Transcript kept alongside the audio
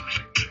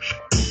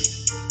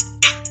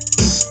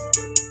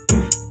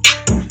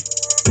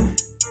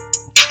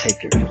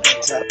after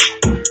things up.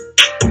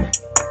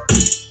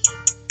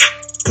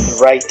 The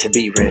right to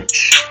be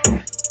rich.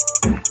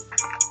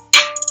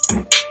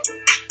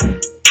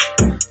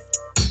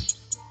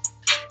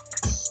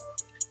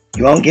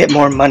 You won't get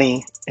more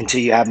money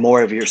until you have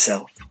more of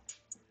yourself.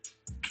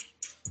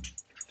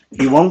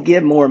 You won't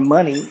get more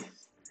money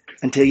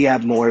until you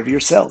have more of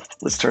yourself.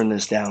 Let's turn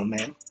this down,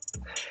 man.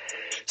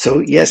 So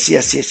yes.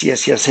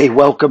 Hey,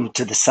 welcome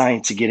to the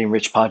Science of Getting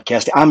Rich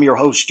podcast. I'm your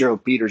host,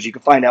 Gerald Peters. You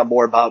can find out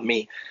more about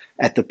me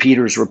at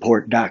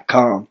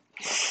thepetersreport.com.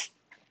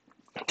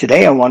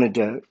 Today I wanted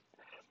to,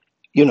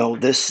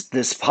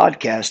 this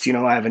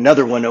podcast, I have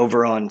another one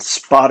over on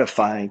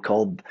Spotify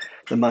called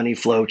the Money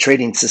Flow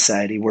Trading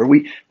Society, where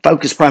we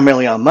focus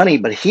primarily on money.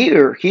 But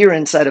here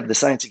inside of the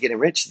Science of Getting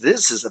Rich,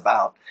 this is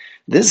about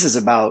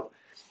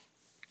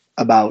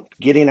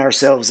getting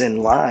ourselves in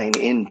line,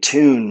 in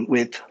tune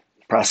with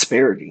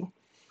prosperity.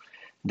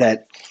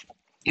 That,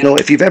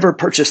 if you've ever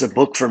purchased a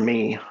book from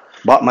me,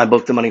 bought my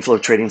book, The Money Flow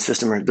Trading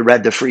System, or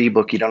read the free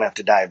book, You Don't Have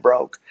to Die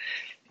Broke,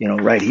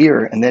 right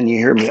here. And then you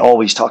hear me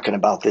always talking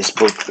about this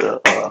book,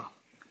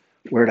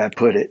 where'd I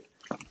put it?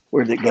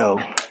 Where'd it go?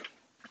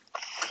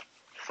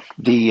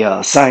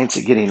 The Science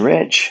of Getting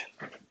Rich.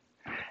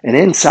 And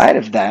inside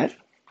of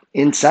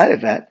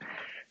that,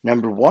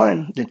 number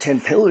one, the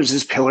 10 pillars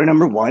is pillar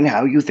number one,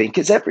 how you think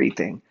is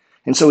everything.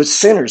 And so it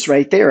centers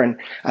right there. And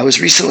I was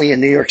recently in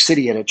New York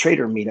City at a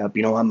trader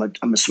meetup.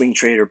 I'm a swing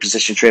trader,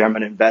 position trader. I'm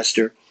an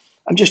investor.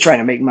 I'm just trying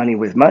to make money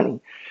with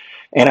money.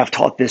 And I've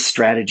taught this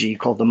strategy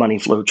called the Money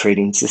Flow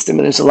Trading System.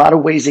 And there's a lot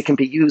of ways it can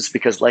be used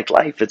because, like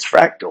life, it's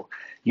fractal.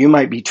 You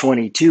might be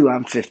 22.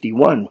 I'm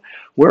 51.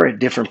 We're at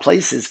different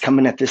places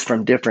coming at this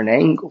from different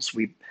angles.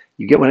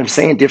 You get what I'm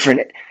saying?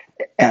 Different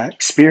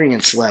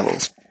experience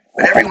levels.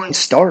 But everyone's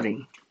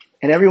starting.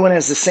 And everyone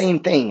has the same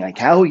thing. Like,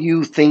 how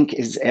you think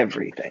is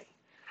everything.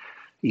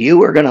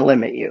 You are going to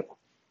limit you.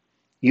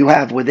 You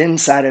have within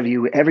inside of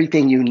you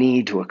everything you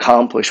need to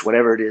accomplish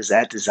whatever it is,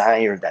 that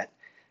desire that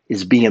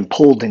is being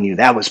pulled in you.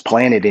 That was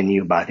planted in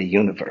you by the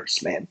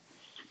universe, man.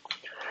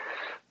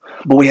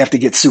 But we have to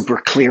get super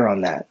clear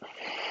on that.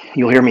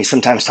 You'll hear me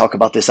sometimes talk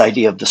about this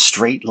idea of the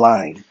straight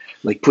line,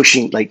 like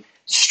pushing, like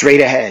straight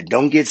ahead.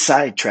 Don't get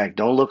sidetracked.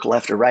 Don't look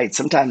left or right.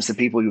 Sometimes the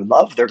people you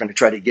love, they're going to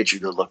try to get you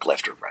to look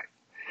left or right.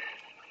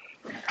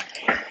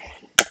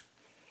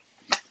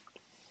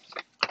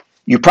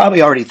 You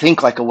probably already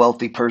think like a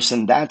wealthy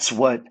person. That's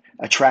what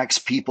attracts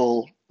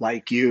people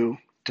like you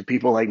to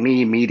people like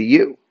me to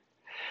you,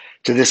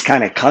 to this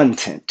kind of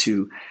content,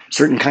 to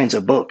certain kinds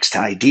of books, to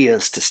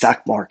ideas, to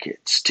stock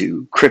markets,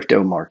 to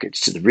crypto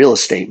markets, to the real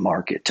estate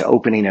market, to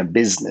opening a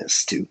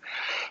business, to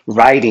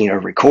writing or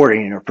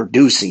recording or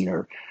producing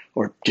or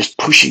just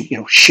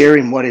pushing,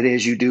 sharing what it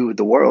is you do with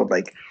the world.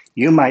 Like,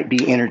 you might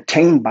be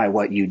entertained by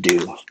what you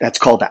do. That's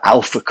called the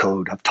alpha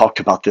code. I've talked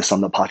about this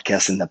on the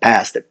podcast in the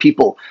past, that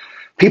people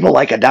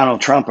like a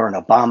Donald Trump or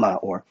an Obama,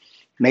 or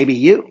maybe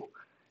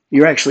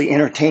you're actually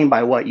entertained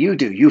by what you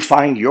do. You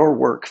find your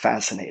work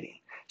fascinating.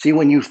 See,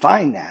 when you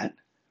find that,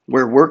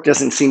 where work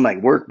doesn't seem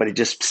like work, but it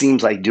just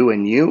seems like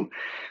doing you,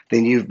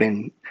 then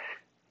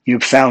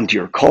you've found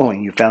your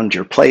calling. You found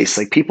your place.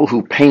 Like, people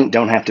who paint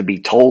don't have to be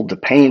told to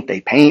paint.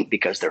 They paint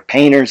because they're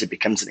painters. It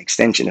becomes an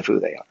extension of who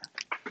they are.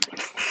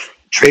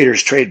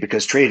 Traders trade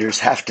because traders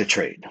have to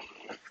trade.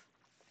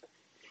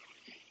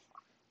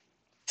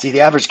 See,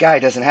 the average guy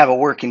doesn't have a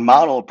working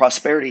model of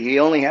prosperity. He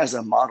only has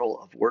a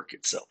model of work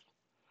itself.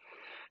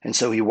 And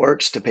so he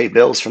works to pay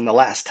bills from the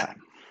last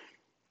time.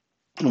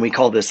 And we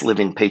call this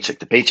living paycheck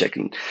to paycheck.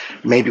 And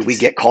maybe we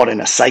get caught in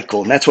a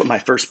cycle. And that's what my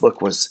first book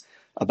was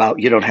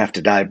about. You Don't Have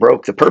to Die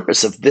Broke. The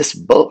purpose of this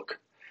book,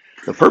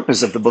 the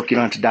purpose of the book, You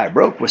Don't Have to Die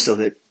Broke, was so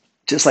that,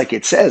 just like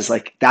it says,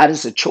 like, that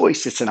is a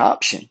choice. It's an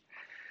option.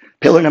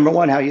 Pillar number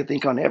one, how you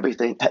think on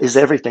everything is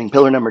everything.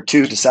 Pillar number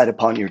two, decide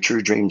upon your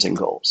true dreams and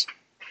goals.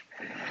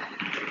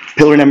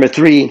 Pillar number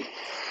three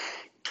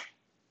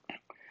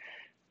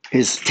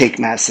is take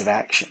massive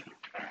action.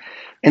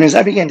 And as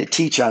I began to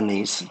teach on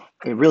these,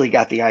 it really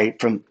got the eye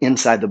from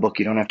inside the book,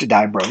 You Don't Have to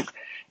Die Broke.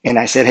 And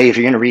I said, hey, if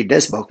you're going to read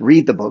this book,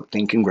 read the book,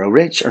 Think and Grow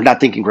Rich, or not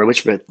Think and Grow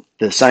Rich, but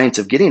The Science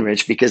of Getting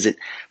Rich, because it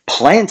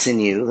plants in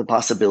you the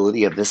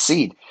possibility of this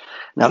seed.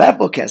 Now, that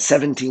book has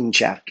 17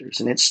 chapters,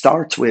 and it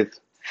starts with,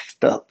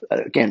 thought,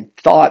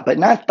 but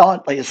not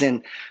thought like as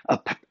in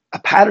a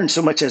pattern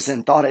so much as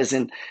in thought, as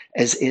in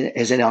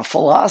a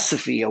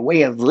philosophy, a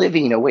way of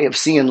living, a way of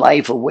seeing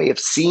life, a way of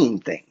seeing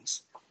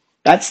things.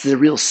 That's the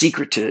real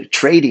secret to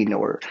trading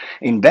or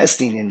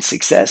investing in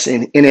success.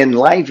 And in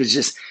life is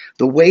just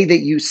the way that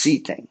you see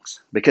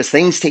things, because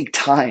things take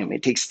time.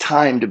 It takes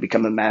time to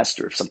become a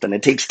master of something.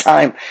 It takes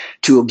time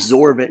to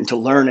absorb it and to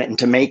learn it and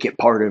to make it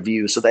part of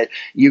you, so that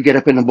you get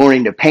up in the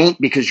morning to paint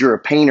because you're a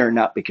painter,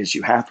 not because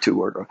you have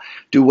to, or to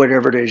do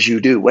whatever it is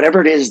you do, whatever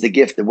it is, the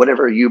gift,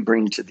 whatever you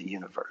bring to the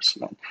universe,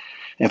 man.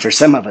 And for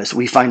some of us,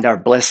 we find our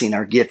blessing,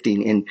 our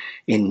gifting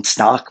in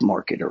stock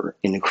market, or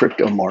in the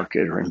crypto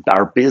market, or in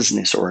our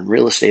business, or in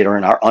real estate, or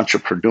in our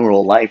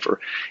entrepreneurial life, or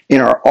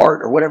in our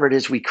art, or whatever it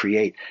is we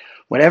create.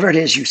 Whatever it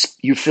is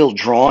you feel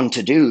drawn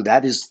to do,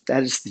 that is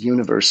the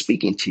universe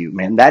speaking to you,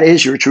 man. That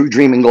is your true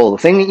dream and goal.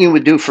 The thing that you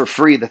would do for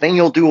free, the thing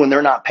you'll do when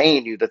they're not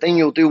paying you, the thing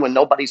you'll do when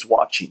nobody's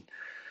watching.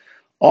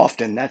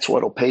 Often that's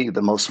what'll pay you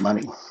the most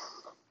money.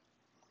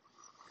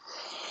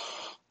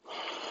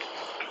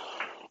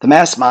 The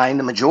mass mind,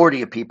 the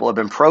majority of people have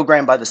been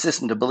programmed by the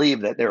system to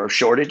believe that there are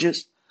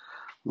shortages,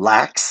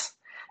 lacks,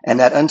 and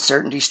that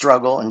uncertainty,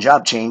 struggle, and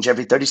job change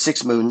every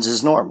 36 moons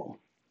is normal.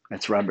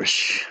 That's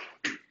rubbish.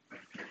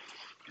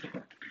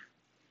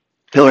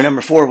 Pillar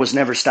number 4 was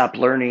never stop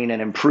learning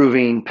and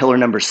improving. Pillar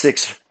number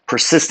 6,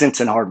 persistence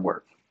and hard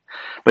work.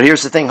 But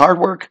here's the thing, hard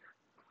work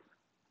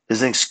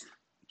is an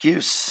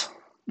excuse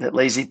that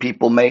lazy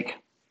people make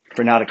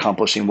for not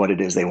accomplishing what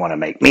it is they want to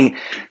make. I mean,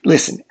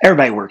 listen,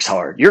 everybody works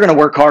hard. You're going to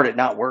work hard at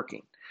not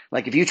working.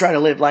 Like if you try to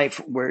live life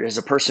where as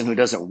a person who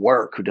doesn't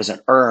work, who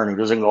doesn't earn, who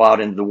doesn't go out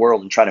into the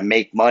world and try to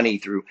make money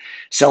through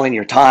selling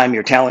your time,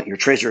 your talent, your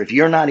treasure, if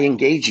you're not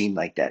engaging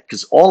like that,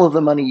 because all of the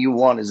money you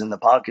want is in the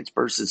pockets,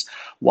 purses,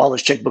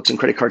 wallets, checkbooks, and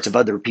credit cards of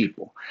other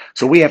people.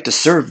 So we have to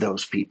serve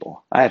those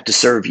people. I have to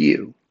serve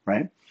you,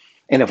 right?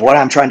 And if what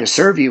I'm trying to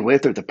serve you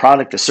with, or the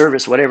product, the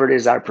service, whatever it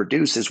is I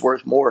produce is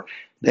worth more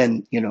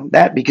than,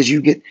 that, because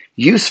you get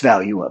use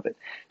value of it.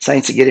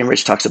 Science of Getting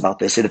Rich talks about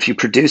this. And if you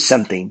produce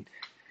something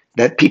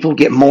that people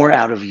get more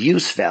out of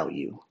use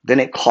value than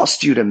it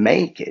cost you to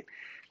make it,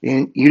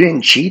 and you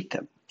didn't cheat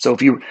them. So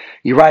if you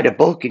write a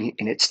book and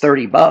it's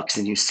 $30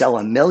 and you sell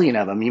 1 million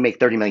of them, you make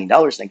 $30 million.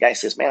 And the guy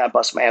says, man, I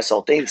bust my ass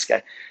all day. This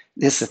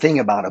is the thing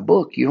about a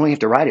book. You only have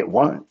to write it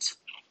once.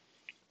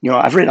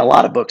 I've written a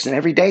lot of books, and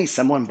every day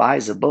someone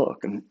buys a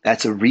book, and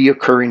that's a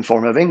reoccurring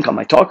form of income.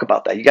 I talk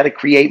about that. You got to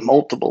create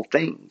multiple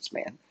things,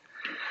 man.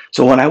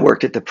 So when I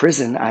worked at the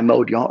prison, I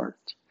mowed yards.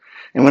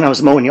 And when I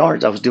was mowing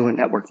yards, I was doing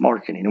network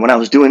marketing. And when I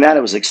was doing that, I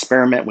was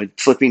experimenting with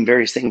flipping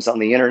various things on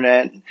the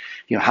internet, and,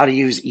 how to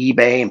use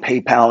eBay and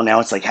PayPal.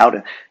 Now it's like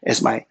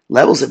as my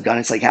levels have gone,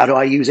 it's like, how do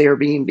I use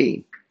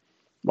Airbnb?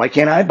 Why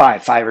can't I buy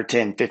 5 or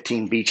 10,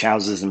 15 beach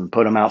houses and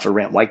put them out for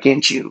rent? Why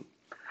can't you?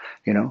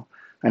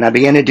 And I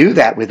began to do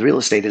that with real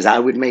estate. As I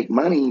would make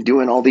money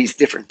doing all these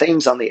different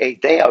things on the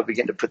 8th day, I would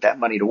begin to put that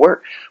money to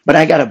work. But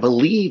I got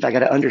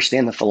to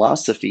understand the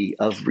philosophy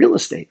of real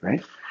estate,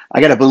 right? I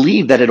got to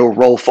believe that it'll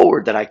roll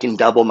forward, that I can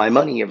double my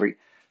money every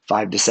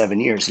 5 to 7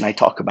 years. And I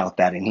talk about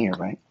that in here,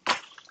 right?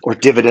 Or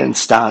dividend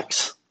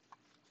stocks.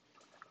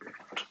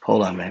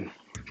 Hold on, man.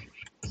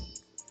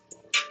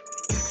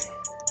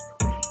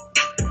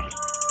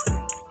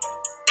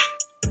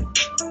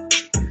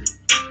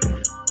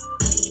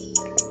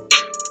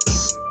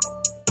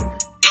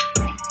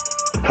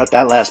 Cut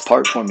that last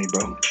part for me,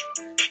 bro.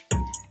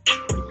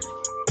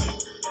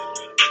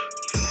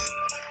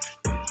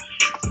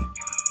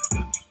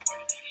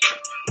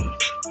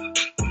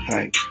 All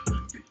right.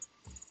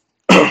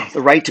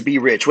 The right to be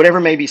rich.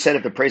 Whatever may be said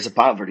of the praise of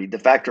poverty, the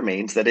fact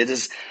remains that it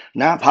is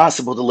not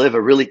possible to live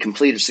a really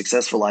complete or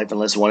successful life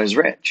unless one is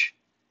rich.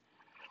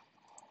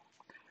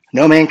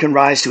 No man can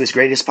rise to his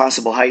greatest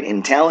possible height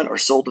in talent or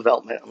soul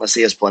development unless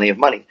he has plenty of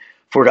money.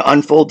 For to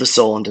unfold the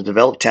soul and to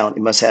develop talent,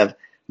 he must have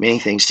many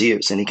things to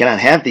use. And he cannot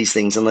have these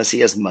things unless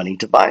he has money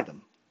to buy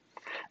them.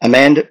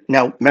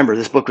 Now remember,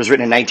 this book was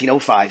written in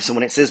 1905, so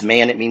when it says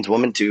man, it means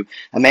woman too.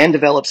 A man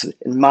develops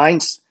in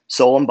mind,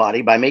 soul, and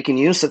body by making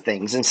use of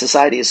things, and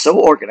society is so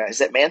organized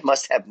that man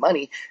must have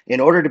money in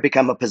order to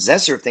become a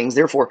possessor of things.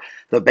 Therefore,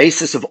 the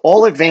basis of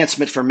all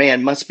advancement for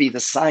man must be the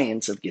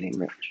science of getting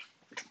rich.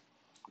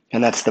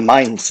 And that's the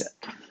mindset.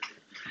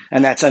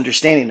 And that's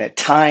understanding that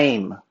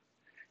time,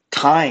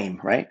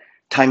 right?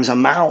 Times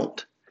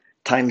amount,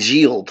 times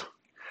yield.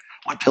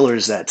 What pillar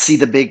is that? See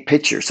the big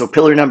picture. So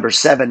pillar number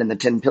 7 in the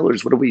 10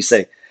 pillars, what do we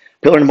say?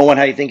 Pillar number 1,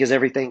 how you think is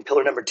everything.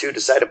 Pillar number 2,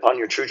 decide upon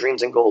your true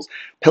dreams and goals.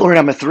 Pillar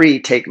number 3,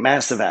 take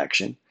massive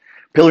action.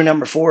 Pillar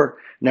number 4,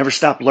 never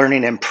stop learning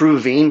and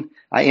improving.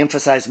 I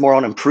emphasize more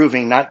on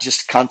improving, not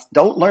just,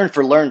 don't learn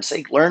for learn's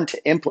sake, learn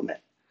to implement.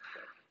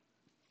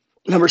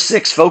 Number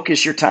 6,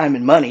 focus your time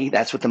and money.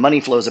 That's what the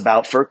money flow is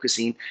about,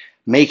 focusing,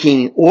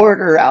 making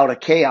order out of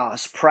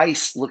chaos.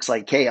 Price looks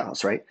like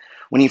chaos, right?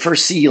 When you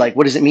first see, like,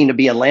 what does it mean to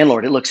be a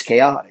landlord? It looks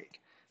chaotic.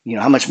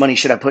 How much money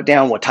should I put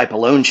down? What type of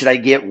loan should I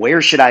get?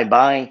 Where should I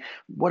buy?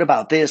 What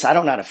about this? I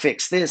don't know how to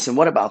fix this. And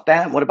what about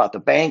that? And what about the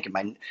bank and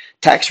my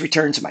tax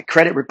returns and my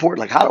credit report?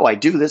 Like, how do I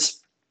do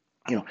this?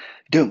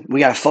 We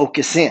got to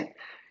focus in.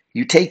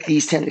 You take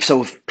these 10.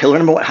 So pillar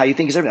number 1, how you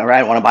think is everything. All right,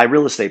 I want to buy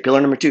real estate.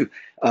 Pillar number 2,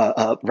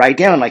 write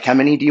down, like, how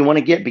many do you want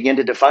to get? Begin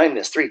to define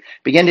this. 3,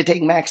 begin to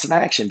take massive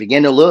action.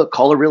 Begin to look,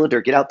 call a realtor,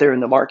 get out there in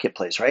the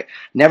marketplace, right?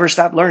 Never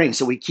stop learning.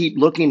 So we keep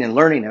looking and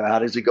learning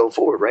about it as we go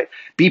forward, right?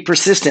 Be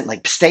persistent,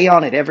 like stay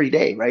on it every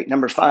day, right?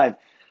 Number 5,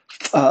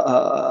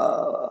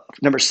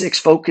 number 6,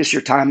 focus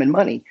your time and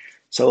money.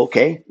 So,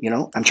 okay,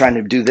 I'm trying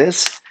to do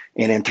this.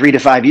 And in 3 to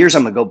 5 years,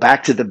 I'm going to go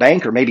back to the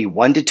bank, or maybe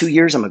 1 to 2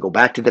 years, I'm going to go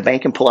back to the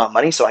bank and pull out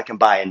money so I can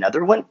buy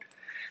another one.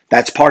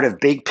 That's part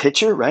of big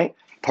picture, right?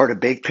 Part of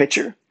big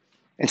picture.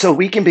 And so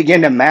we can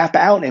begin to map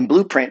out and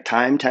blueprint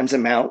time times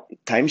amount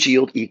times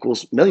yield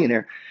equals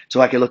millionaire.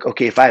 So I can look,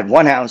 okay, if I have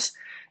one house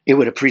It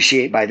would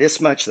appreciate by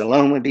this much. The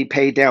loan would be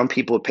paid down.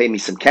 People would pay me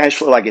some cash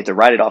flow. I get to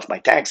write it off my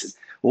taxes.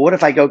 Well, what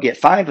if I go get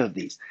 5 of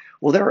these?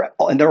 Well,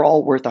 they're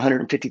all worth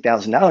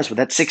 $150,000. Well,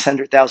 that's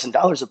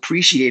 $600,000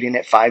 appreciating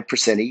at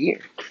 5% a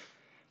year.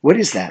 What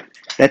is that?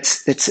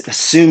 That's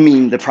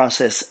assuming the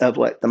process of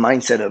what the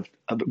mindset of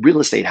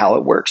real estate, how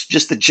it works.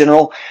 Just the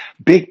general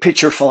big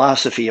picture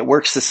philosophy. It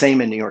works the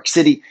same in New York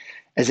City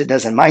as it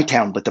does in my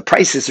town, but the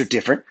prices are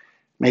different.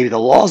 Maybe the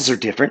laws are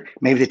different.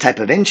 Maybe the type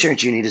of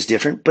insurance you need is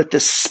different. But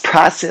this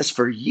process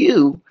for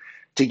you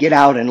to get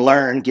out and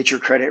learn, get your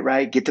credit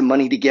right, get the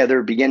money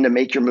together, begin to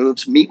make your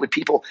moves, meet with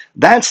people,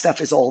 that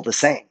stuff is all the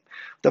same.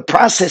 The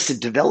process of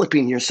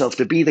developing yourself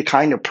to be the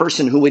kind of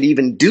person who would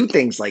even do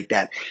things like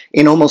that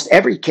in almost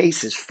every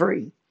case is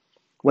free.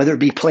 Whether it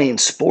be playing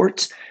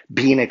sports,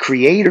 being a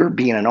creator,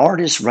 being an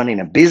artist, running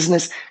a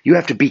business, you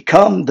have to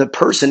become the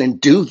person and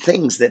do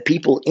things that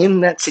people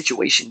in that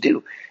situation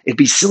do. It'd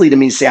be silly to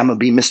me to say I'm going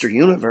to be Mr.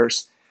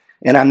 Universe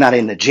and I'm not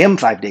in the gym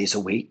 5 days a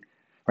week,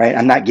 right?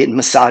 I'm not getting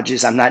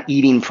massages. I'm not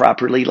eating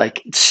properly,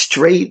 like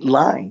straight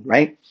line,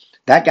 right?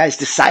 That guy's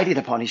decided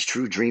upon his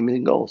true dreams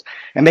and goals.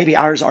 And maybe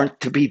ours aren't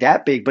to be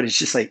that big, but it's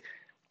just like,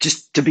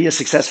 just to be a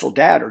successful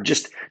dad or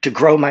just to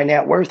grow my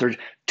net worth or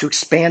to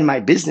expand my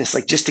business,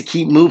 like just to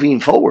keep moving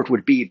forward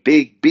would be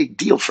a big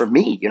deal for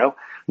me.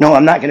 No,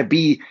 I'm not going to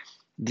be,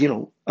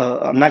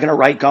 I'm not going to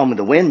write Gone with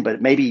the Wind, but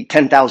maybe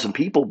 10,000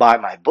 people buy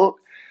my book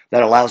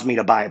that allows me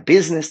to buy a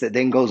business that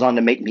then goes on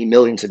to make me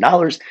millions of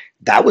dollars.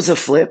 That was a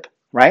flip,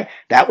 right?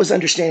 That was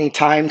understanding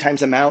time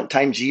times amount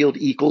times yield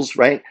equals,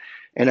 right?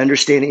 And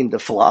understanding the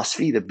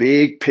philosophy, the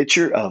big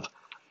picture of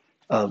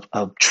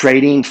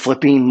trading,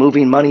 flipping,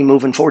 moving money,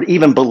 moving forward,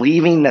 even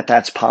believing that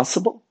that's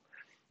possible.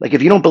 Like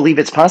if you don't believe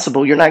it's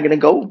possible, you're not going to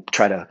go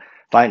try to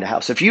find a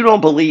house. If you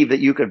don't believe that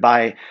you could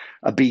buy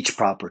a beach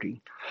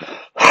property,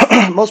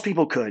 most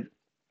people could.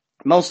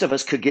 Most of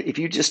us could get, if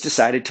you just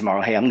decided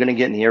tomorrow, hey, I'm going to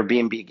get in the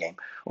Airbnb game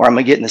or I'm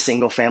going to get in the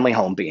single family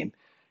home game.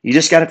 You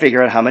just got to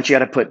figure out how much you got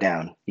to put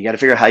down. You got to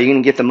figure out how you're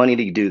going to get the money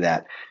to do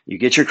that. You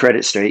get your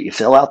credit straight. You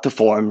fill out the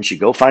forms. You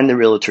go find the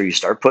realtor. You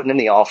start putting in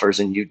the offers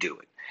and you do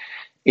it.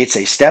 It's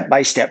a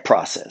step-by-step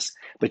process,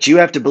 but you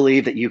have to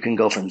believe that you can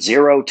go from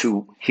zero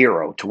to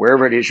hero to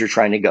wherever it is you're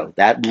trying to go.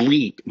 That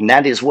leap, and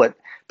that is what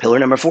pillar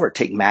number 4,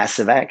 take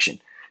massive action.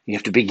 You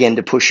have to begin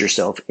to push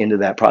yourself into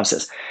that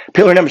process.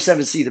 Pillar number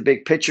 7, see the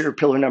big picture.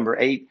 Pillar number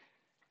 8,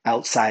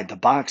 outside the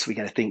box. We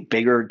got to think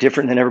bigger,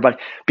 different than everybody.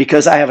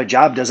 Because I have a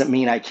job doesn't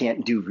mean I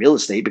can't do real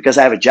estate. Because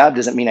I have a job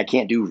doesn't mean I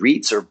can't do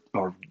REITs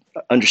or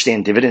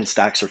understand dividend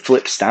stocks or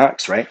flip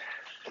stocks, right?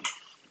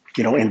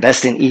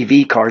 Invest in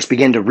EV cars,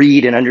 begin to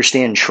read and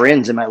understand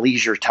trends in my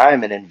leisure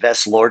time and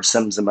invest large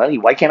sums of money.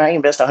 Why can't I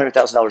invest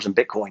 $100,000 in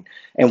Bitcoin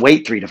and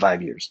wait 3 to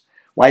 5 years?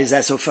 Why is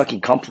that so fucking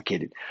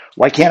complicated?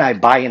 Why can't I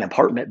buy an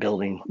apartment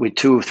building with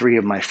 2 or 3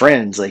 of my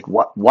friends? Like,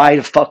 why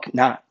the fuck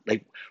not?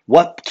 Like,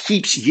 what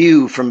keeps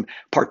you from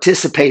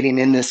participating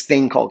in this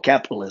thing called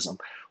capitalism?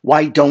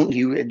 Why don't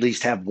you at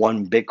least have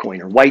 1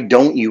 Bitcoin? Or why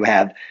don't you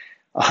have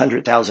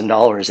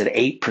 $100,000 at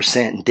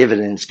 8% in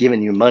dividends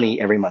giving you money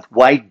every month?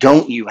 Why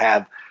don't you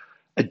have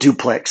a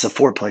duplex, a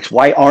fourplex?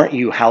 Why aren't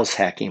you house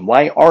hacking?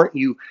 Why aren't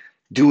you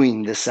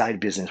doing this side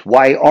business?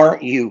 Why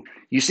aren't you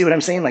see what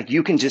I'm saying? Like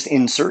you can just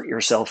insert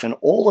yourself in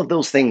all of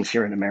those things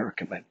here in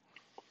America, man.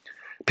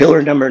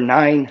 Pillar number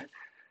 9,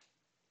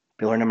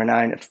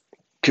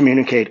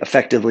 communicate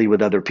effectively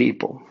with other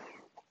people.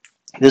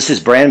 This is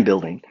brand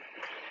building.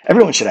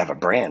 Everyone should have a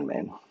brand,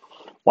 man.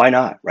 Why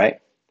not, right?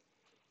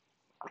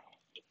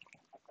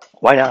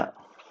 Why not?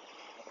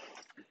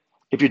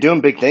 If you're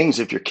doing big things,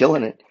 if you're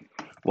killing it,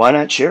 why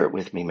not share it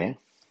with me, man?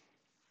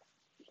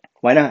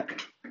 Why not?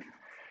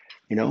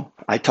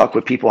 I talk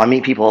with people. I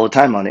meet people all the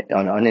time on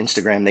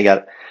Instagram. They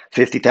got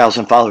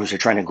 50,000 followers. They're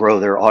trying to grow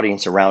their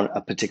audience around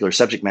a particular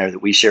subject matter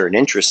that we share an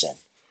interest in.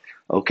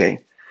 Okay.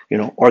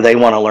 Or they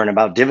want to learn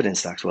about dividend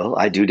stocks. Well,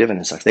 I do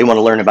dividend stocks. They want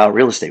to learn about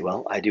real estate.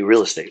 Well, I do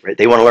real estate, right?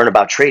 They want to learn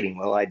about trading.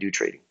 Well, I do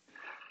trading,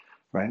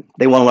 right?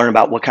 They want to learn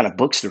about what kind of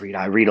books to read.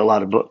 I read a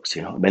lot of books.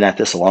 I've been at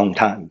this a long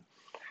time.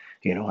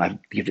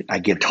 I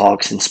give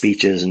talks and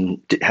speeches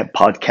and have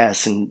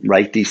podcasts and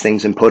write these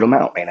things and put them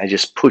out, man. I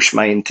just push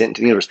my intent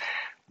to the universe.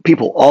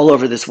 People all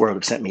over this world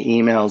have sent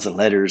me emails and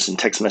letters and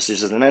text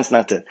messages. And that's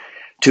not to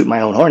toot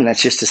my own horn.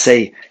 That's just to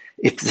say,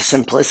 if the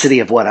simplicity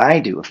of what I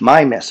do, if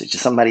my message to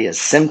somebody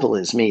as simple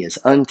as me, as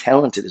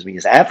untalented as me,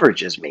 as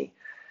average as me,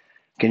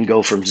 can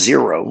go from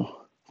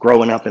zero,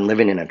 growing up and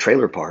living in a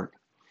trailer park,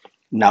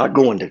 not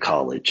going to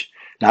college,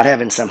 not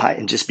having some high,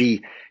 and just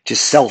be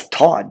just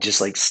self-taught,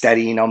 just like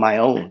studying on my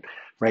own,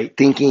 right?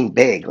 Thinking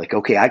big, like,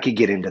 okay, I could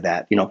get into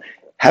that,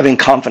 having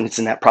confidence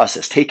in that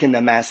process, taking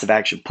the massive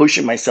action,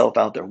 pushing myself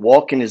out there,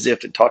 walking as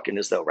if and talking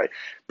as though, right?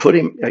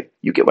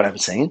 You get what I'm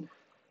saying?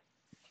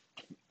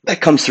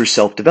 That comes through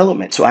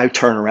self-development. So I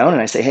turn around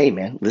and I say, hey,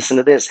 man, listen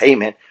to this. Hey,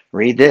 man,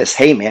 read this.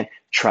 Hey, man,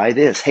 try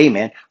this. Hey,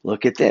 man,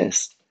 look at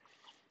this.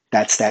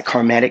 That's that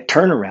karmatic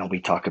turnaround we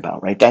talk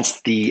about, right?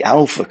 That's the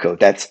alpha code.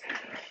 That's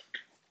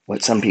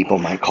what some people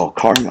might call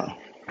karma.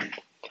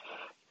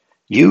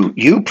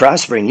 You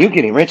prospering, you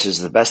getting rich is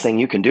the best thing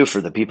you can do for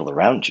the people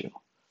around you.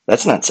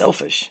 That's not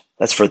selfish.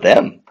 That's for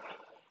them.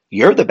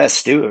 You're the best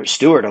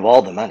steward of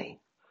all the money.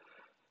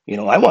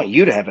 I want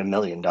you to have $1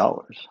 million.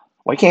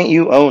 Why can't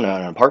you own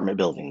an apartment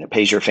building that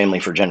pays your family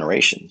for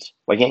generations?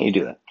 Why can't you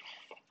do that?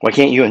 Why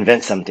can't you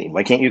invent something?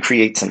 Why can't you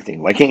create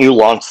something? Why can't you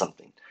launch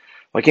something?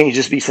 Why can't you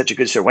just be such a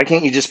good steward? Why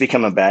can't you just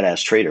become a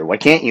badass trader? Why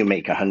can't you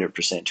make 100%,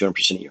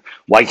 200% a year?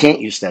 Why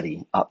can't you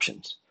study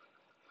options?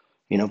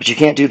 But you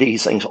can't do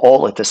these things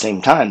all at the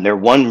same time. They're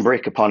one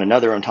brick upon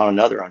another, upon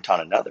another, upon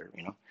another.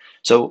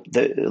 So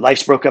the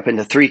life's broke up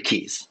into 3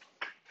 keys: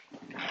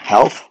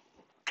 health,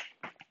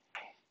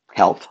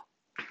 health.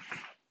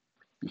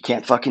 You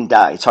can't fucking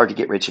die. It's hard to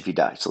get rich if you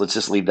die. So let's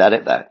just leave that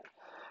at that.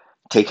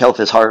 Take health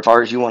as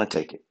far as you want to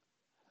take it.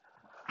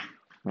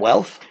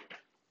 Wealth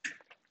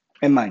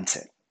and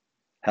mindset.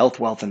 Health,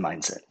 wealth, and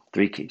mindset.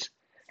 3 keys.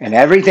 And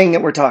everything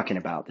that we're talking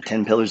about, the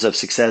 10 pillars of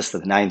success, the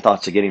 9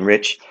 thoughts of getting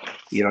rich,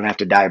 you don't have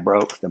to die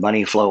broke, the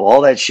money flow,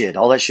 all that shit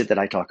that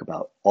I talk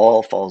about,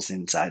 all falls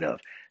inside of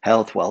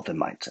health, wealth, and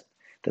mindset.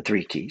 The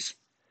 3 keys.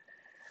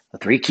 The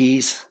 3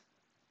 keys,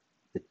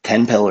 the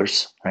 10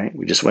 pillars, right?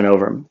 We just went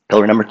over them.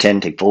 Pillar number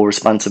 10, take full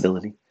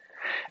responsibility.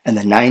 And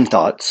the 9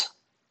 thoughts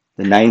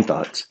of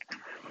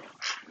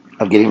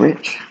getting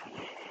rich.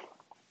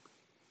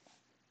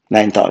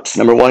 9 thoughts.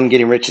 Number 1,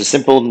 getting rich is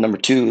simple. Number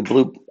 2,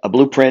 a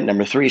blueprint.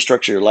 Number 3,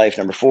 structure your life.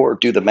 Number 4,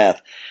 do the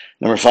math.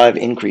 Number 5,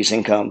 increase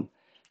income.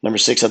 Number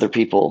 6, other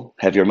people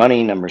have your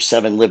money. Number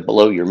 7, live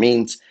below your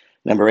means.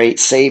 Number 8,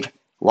 save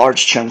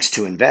large chunks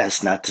to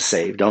invest, not to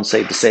save. Don't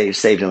save to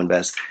save to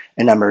invest.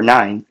 And number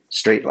 9,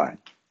 straight line.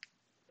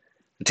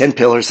 The 10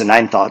 pillars, the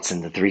 9 thoughts,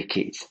 and the 3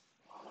 keys.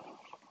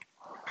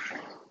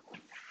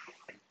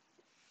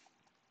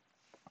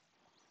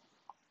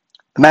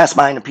 The mass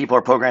mind of people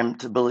are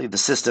programmed to believe the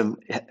system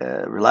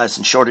relies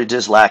on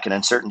shortages, lack, and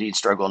uncertainty, and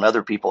struggle, and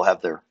other people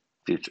have their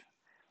future.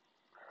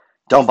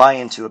 Don't buy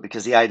into it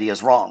because the idea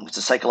is wrong. It's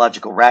a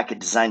psychological racket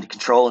designed to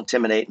control,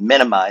 intimidate, and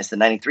minimize the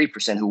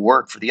 93% who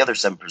work for the other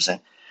 7%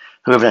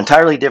 who have an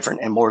entirely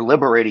different and more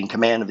liberating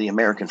command of the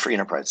American free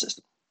enterprise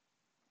system.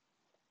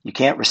 You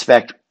can't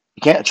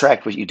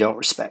attract what you don't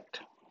respect.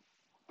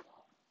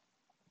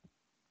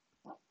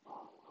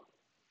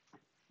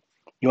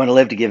 You want to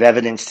live to give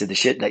evidence to the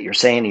shit that you're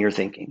saying and you're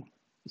thinking.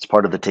 It's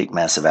part of the take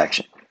massive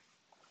action.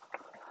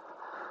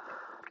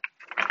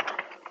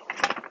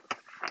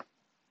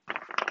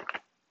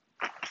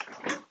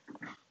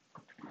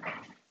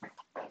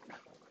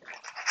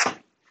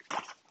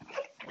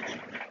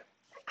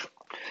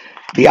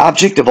 The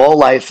object of all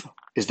life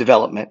is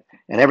development,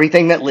 and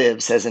everything that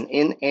lives has an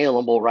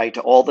inalienable right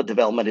to all the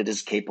development it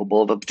is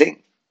capable of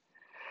obtaining.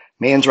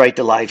 Man's right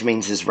to life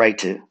means his right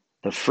to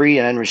the free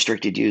and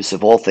unrestricted use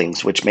of all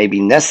things which may be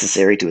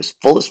necessary to his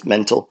fullest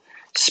mental,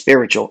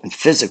 spiritual, and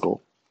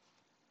physical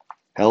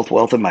health,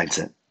 wealth, and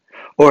mindset.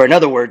 Or in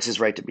other words,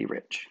 his right to be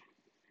rich.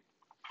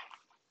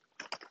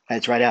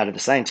 That's right out of the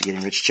Science of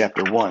Getting Rich,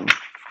 chapter 1.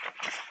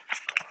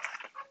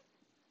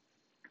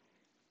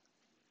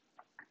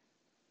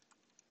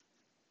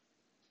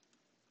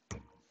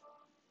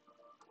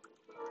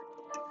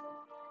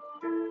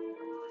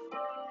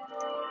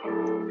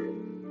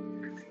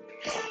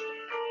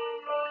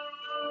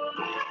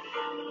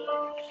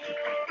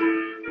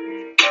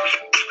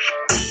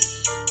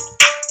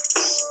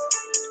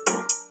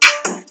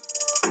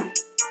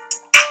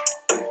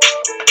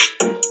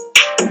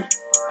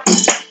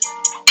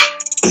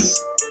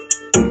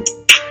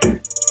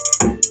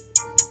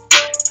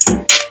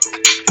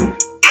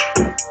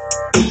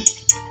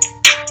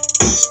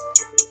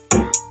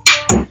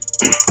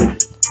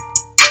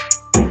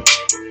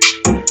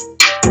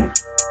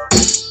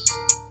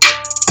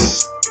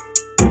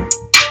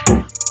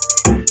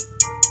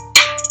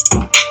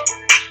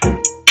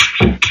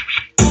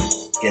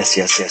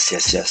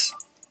 Yes.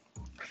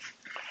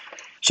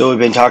 So we've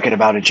been talking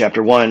about in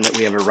chapter 1 that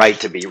we have a right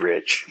to be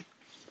rich.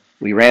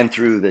 We ran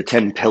through the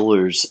 10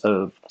 pillars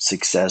of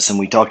success, and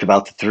we talked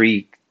about the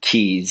 3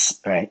 keys,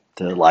 right,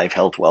 to life,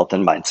 health, wealth,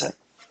 and mindset.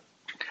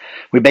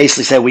 We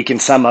basically said we can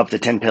sum up the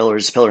 10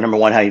 pillars. Pillar number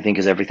 1, how you think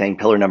is everything.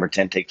 Pillar number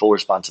 10, take full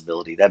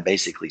responsibility. That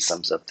basically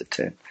sums up the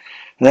 10. And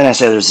then I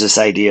said there's this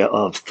idea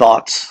of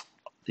thoughts,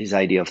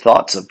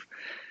 of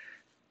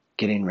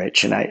getting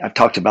rich. And I've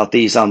talked about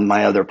these on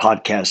my other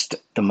podcast,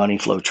 the Money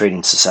Flow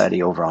Trading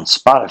Society, over on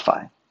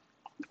Spotify,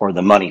 or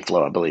the Money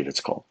Flow, I believe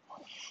it's called.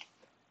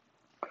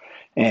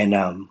 And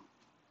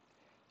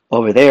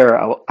over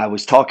there, I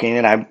was talking,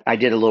 and I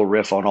did a little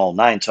riff on all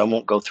 9, so I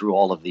won't go through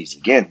all of these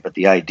again. But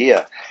the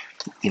idea,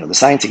 the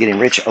Science of Getting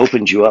Rich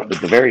opens you up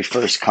with the very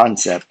first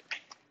concept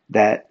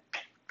that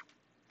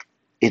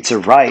it's a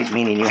right,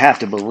 meaning you have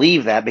to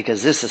believe that,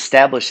 because this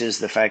establishes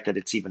the fact that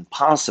it's even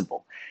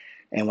possible.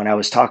 And when I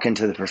was talking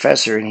to the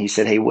professor, and he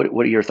said, hey, what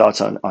are your thoughts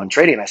on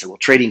trading? And I said, well,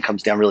 trading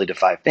comes down really to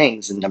 5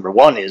 things. And number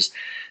 1 is,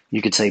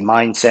 you could say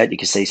mindset, you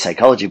could say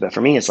psychology, but for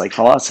me, it's like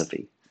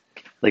philosophy.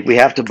 Like, we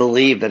have to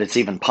believe that it's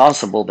even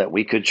possible that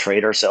we could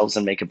trade ourselves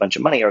and make a bunch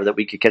of money, or that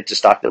we could catch a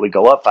stock that would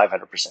go up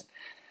 500%.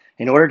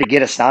 In order to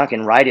get a stock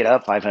and ride it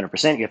up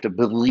 500%, you have to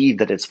believe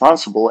that it's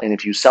possible. And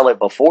if you sell it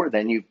before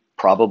then, you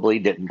probably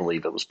didn't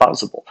believe it was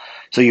possible.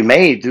 So you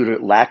may, due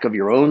to lack of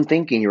your own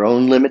thinking, your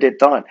own limited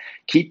thought,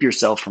 keep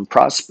yourself from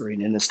prospering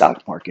in the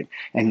stock market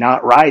and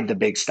not ride the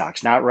big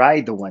stocks, not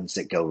ride the ones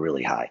that go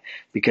really high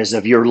because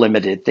of your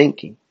limited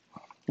thinking.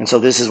 And so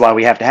this is why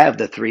we have to have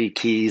the 3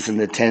 keys and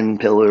the 10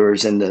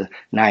 pillars and the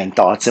 9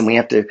 thoughts. And we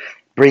have to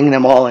bring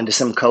them all into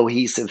some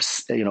cohesive,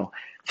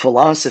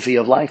 philosophy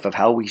of life, of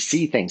how we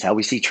see things, how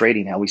we see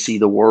trading, how we see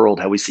the world,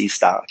 how we see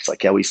stocks,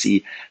 like how we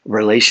see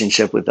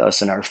relationship with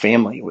us and our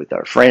family, with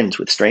our friends,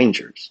 with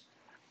strangers.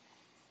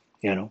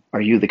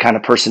 Are you the kind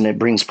of person that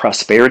brings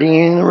prosperity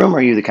in the room? Or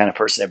are you the kind of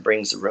person that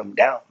brings the room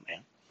down,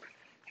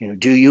 man?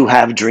 Do you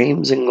have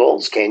dreams and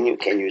goals? Can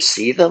you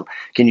see them?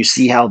 Can you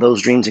see how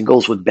those dreams and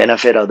goals would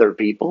benefit other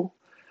people?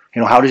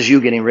 How does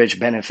you getting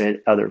rich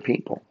benefit other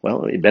people?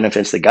 Well, it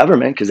benefits the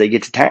government because they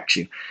get to tax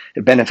you.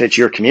 It benefits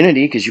your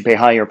community because you pay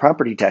higher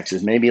property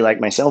taxes. Maybe like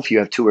myself, you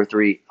have 2 or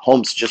 3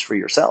 homes just for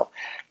yourself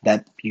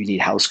that you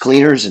need house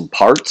cleaners and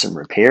parts and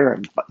repair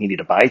and you need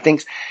to buy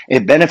things.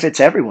 It benefits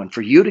everyone.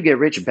 For you to get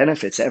rich, it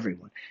benefits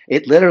everyone.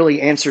 It literally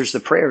answers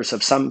the prayers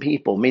of some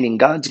people, meaning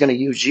God's going to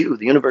use you.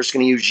 The universe is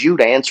going to use you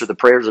to answer the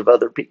prayers of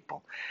other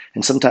people.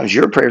 And sometimes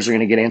your prayers are going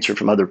to get answered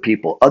from other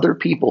people. Other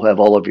people have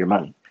all of your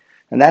money.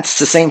 And that's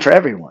the same for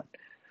everyone.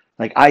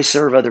 Like I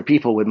serve other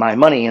people with my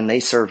money and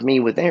they serve me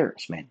with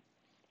theirs, man.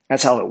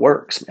 That's how it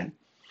works, man.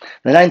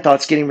 The 9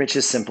 thoughts, getting rich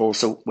is simple.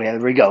 So there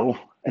we go.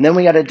 And then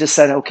we got to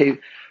decide, okay,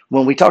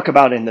 when we talk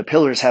about in the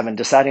pillars having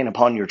deciding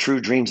upon your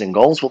true dreams and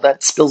goals, well,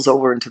 that spills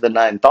over into the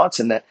 9 thoughts,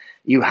 and that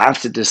you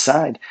have to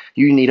decide.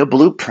 You need a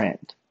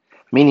blueprint,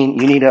 meaning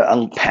you need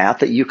a path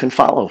that you can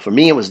follow. For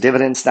me, it was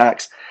dividend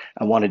stocks.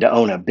 I wanted to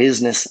own a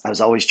business. I was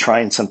always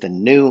trying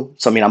something new.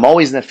 So, I'm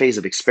always in the phase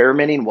of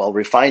experimenting while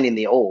refining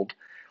the old,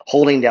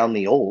 holding down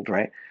the old,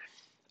 right?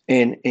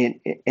 And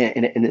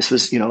this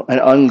was, an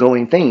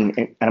ongoing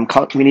thing. And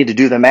we need to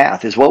do the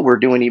math. Is what we're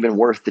doing even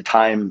worth the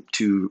time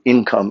to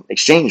income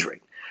exchange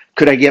rate?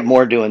 Could I get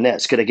more doing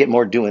this? Could I get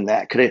more doing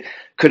that?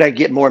 Could I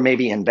get more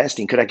maybe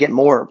investing? Could I get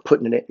more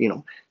putting it,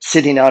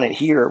 sitting on it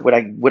here? Would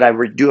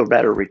I do a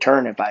better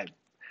return if I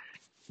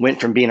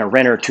went from being a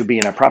renter to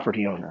being a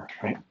property owner,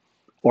 right?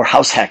 Or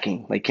house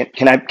hacking? Like,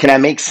 can I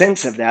make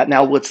sense of that?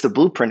 Now, what's the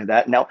blueprint of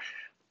that? Now,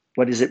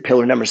 what is it?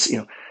 Pillar number,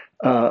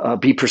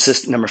 be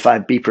persistent. Number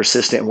 5, be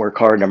persistent and work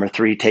hard. Number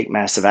 3, take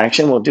massive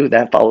action. Well, dude,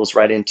 that follows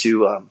right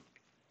into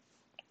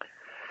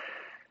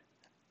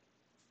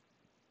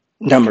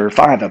number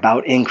 5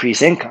 about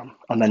increase income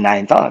on the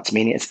 9 thoughts,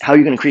 meaning it's how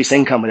you can increase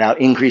income without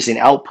increasing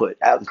output,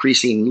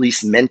 increasing at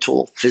least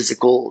mental,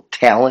 physical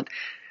talent,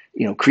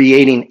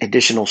 creating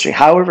additional strength,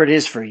 however it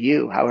is for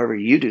you, however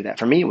you do that.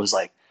 For me, it was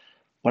like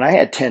when I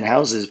had 10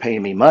 houses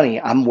paying me money,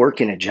 I'm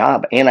working a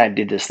job and I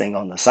did this thing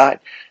on the side.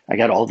 I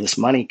got all this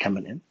money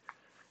coming in.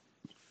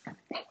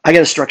 I got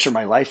to structure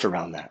my life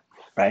around that,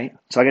 right?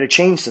 So I got to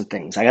change some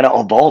things. I got to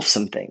evolve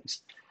some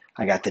things.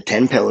 I got the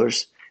 10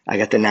 pillars. I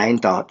got the 9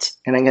 thoughts,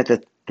 and I got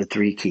the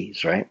 3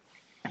 keys, right?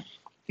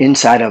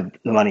 Inside of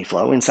the money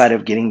flow, inside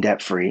of getting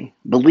debt free,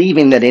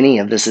 believing that any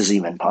of this is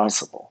even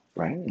possible,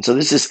 right? And so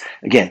this is,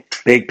 again,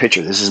 big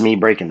picture. This is me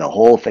breaking the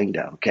whole thing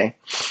down, okay?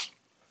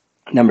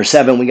 Number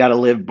 7, we got to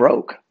live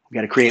broke. We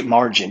got to create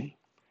margin.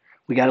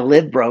 We got to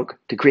live broke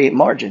to create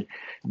margin.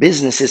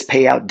 Businesses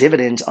pay out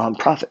dividends on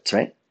profits,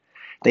 right?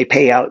 They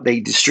pay out, they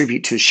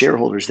distribute to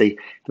shareholders. The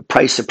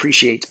price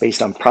appreciates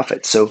based on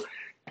profits. So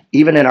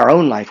even in our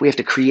own life, we have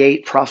to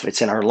create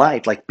profits in our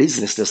life, like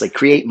business does, like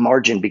create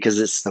margin, because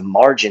it's the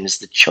margin, it's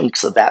the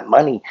chunks of that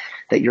money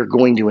that you're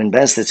going to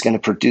invest that's going to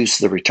produce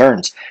the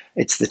returns.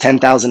 It's the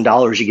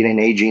 $10,000 you get in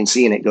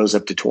AG&C and it goes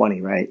up to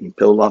 20, right? You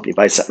build up, you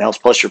buy something else,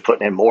 plus you're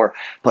putting in more,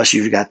 plus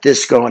you've got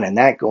this going and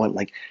that going.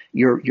 Like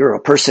you're a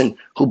person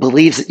who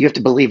believes that you have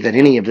to believe that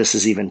any of this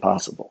is even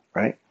possible,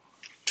 right?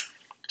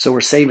 So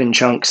we're saving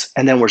chunks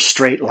and then we're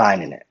straight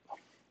lining it.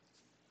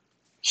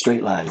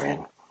 Straight line,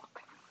 man.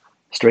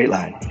 Straight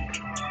line.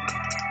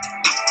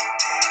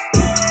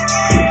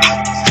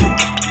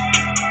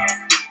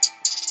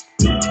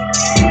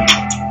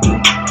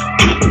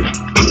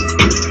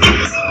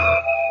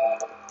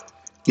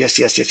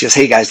 Yes.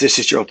 Hey guys, this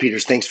is Gerald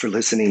Peters. Thanks for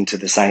listening to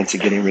the Science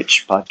of Getting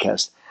Rich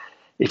podcast.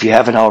 If you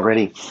haven't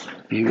already,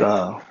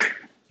 you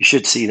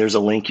should see there's a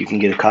link. You can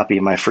get a copy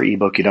of my free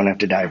ebook. You don't have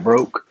to die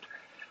broke.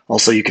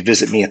 Also, you can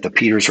visit me at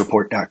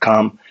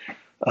thepetersreport.com,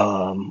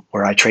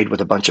 where I trade with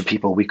a bunch of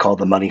people we call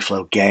the Money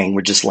Flow Gang. We're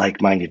just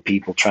like-minded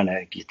people trying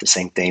to get the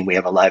same thing. We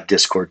have a live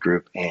Discord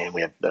group, and we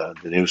have the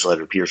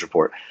newsletter, Peters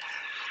Report.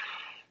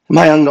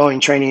 My ongoing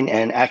training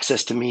and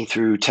access to me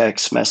through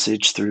text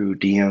message, through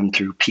DM,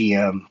 through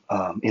PM,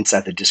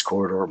 inside the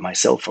Discord or my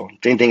cell phone.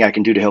 If anything I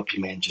can do to help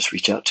you, man, just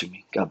reach out to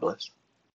me. God bless.